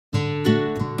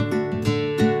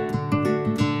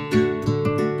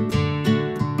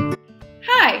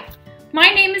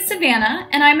Savannah,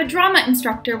 and I'm a drama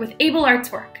instructor with Able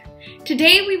Arts Work.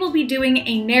 Today we will be doing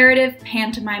a narrative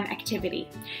pantomime activity.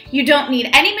 You don't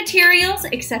need any materials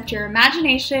except your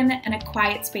imagination and a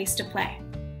quiet space to play.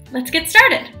 Let's get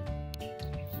started.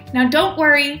 Now don't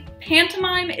worry,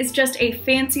 pantomime is just a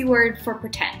fancy word for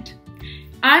pretend.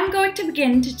 I'm going to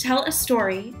begin to tell a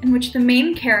story in which the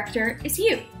main character is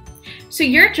you. So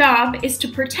your job is to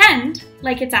pretend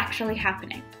like it's actually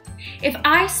happening. If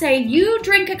I say you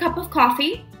drink a cup of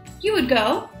coffee, you would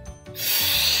go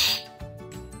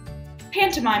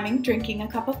pantomiming drinking a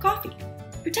cup of coffee,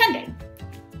 pretending.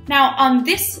 Now on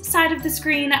this side of the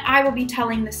screen, I will be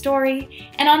telling the story,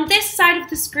 and on this side of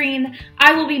the screen,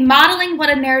 I will be modeling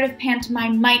what a narrative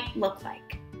pantomime might look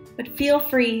like. But feel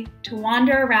free to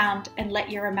wander around and let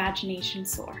your imagination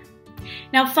soar.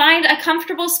 Now find a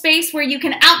comfortable space where you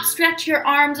can outstretch your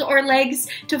arms or legs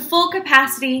to full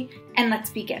capacity, and let's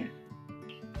begin.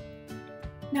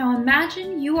 Now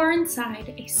imagine you are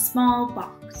inside a small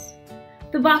box.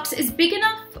 The box is big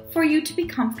enough for you to be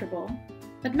comfortable,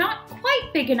 but not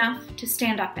quite big enough to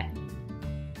stand up in.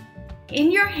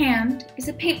 In your hand is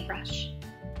a paintbrush,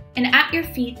 and at your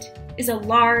feet is a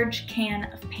large can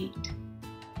of paint.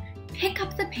 Pick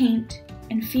up the paint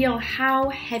and feel how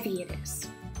heavy it is.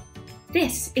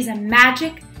 This is a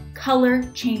magic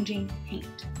color-changing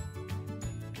paint.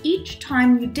 Each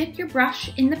time you dip your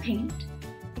brush in the paint,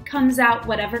 it comes out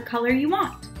whatever color you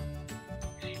want.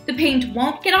 The paint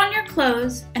won't get on your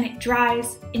clothes and it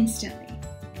dries instantly.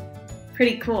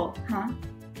 Pretty cool, huh?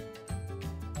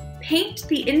 Paint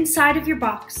the inside of your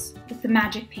box with the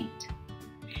magic paint.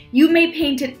 You may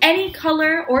paint it any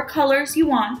color or colors you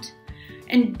want,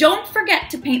 and don't forget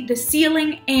to paint the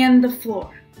ceiling and the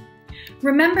floor.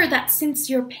 Remember that since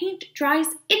your paint dries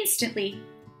instantly,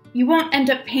 you won't end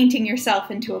up painting yourself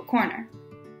into a corner.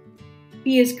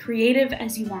 Be as creative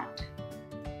as you want.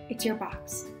 It's your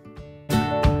box.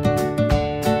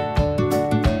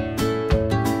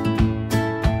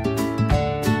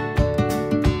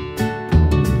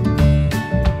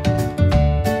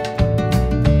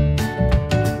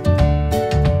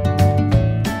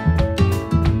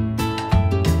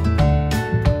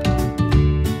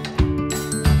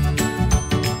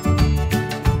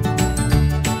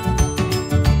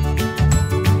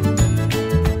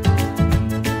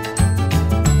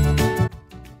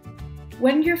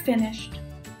 When you're finished,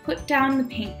 put down the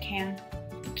paint can.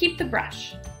 Keep the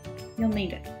brush. You'll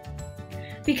need it.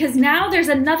 Because now there's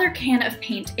another can of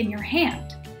paint in your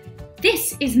hand.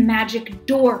 This is magic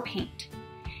door paint.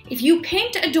 If you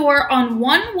paint a door on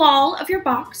one wall of your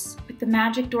box with the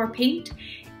magic door paint,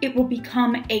 it will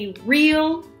become a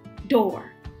real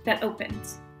door that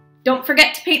opens. Don't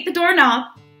forget to paint the doorknob.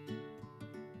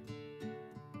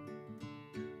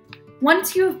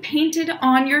 Once you have painted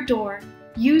on your door,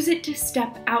 use it to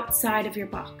step outside of your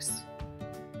box.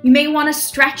 You may want to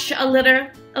stretch a little.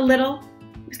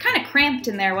 It was kind of cramped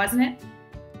in there, wasn't it?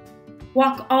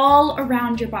 Walk all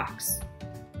around your box.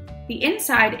 The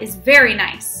inside is very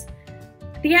nice.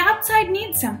 The outside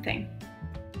needs something.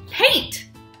 Paint!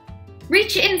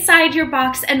 Reach inside your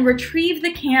box and retrieve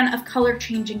the can of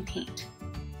color-changing paint.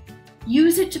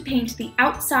 Use it to paint the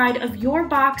outside of your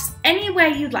box any way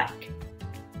you'd like.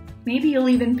 Maybe you'll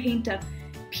even paint a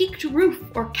peaked roof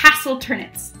or castle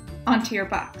turrets onto your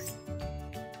box.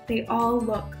 They all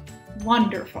look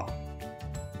wonderful.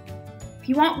 If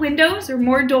you want windows or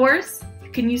more doors, you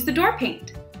can use the door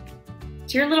paint.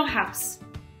 It's your little house,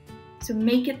 so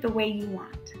make it the way you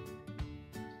want.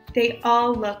 They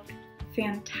all look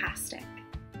fantastic.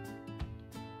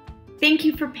 Thank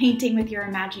you for painting with your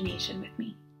imagination with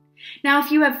me. Now,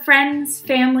 if you have friends,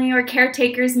 family, or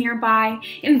caretakers nearby,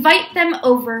 invite them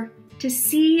over to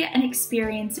see and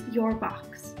experience your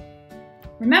box.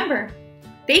 Remember,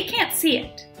 they can't see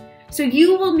it, so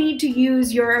you will need to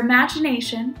use your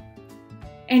imagination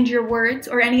and your words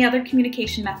or any other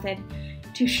communication method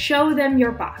to show them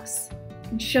your box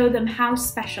and show them how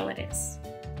special it is.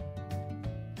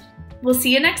 We'll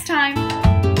see you next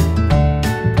time.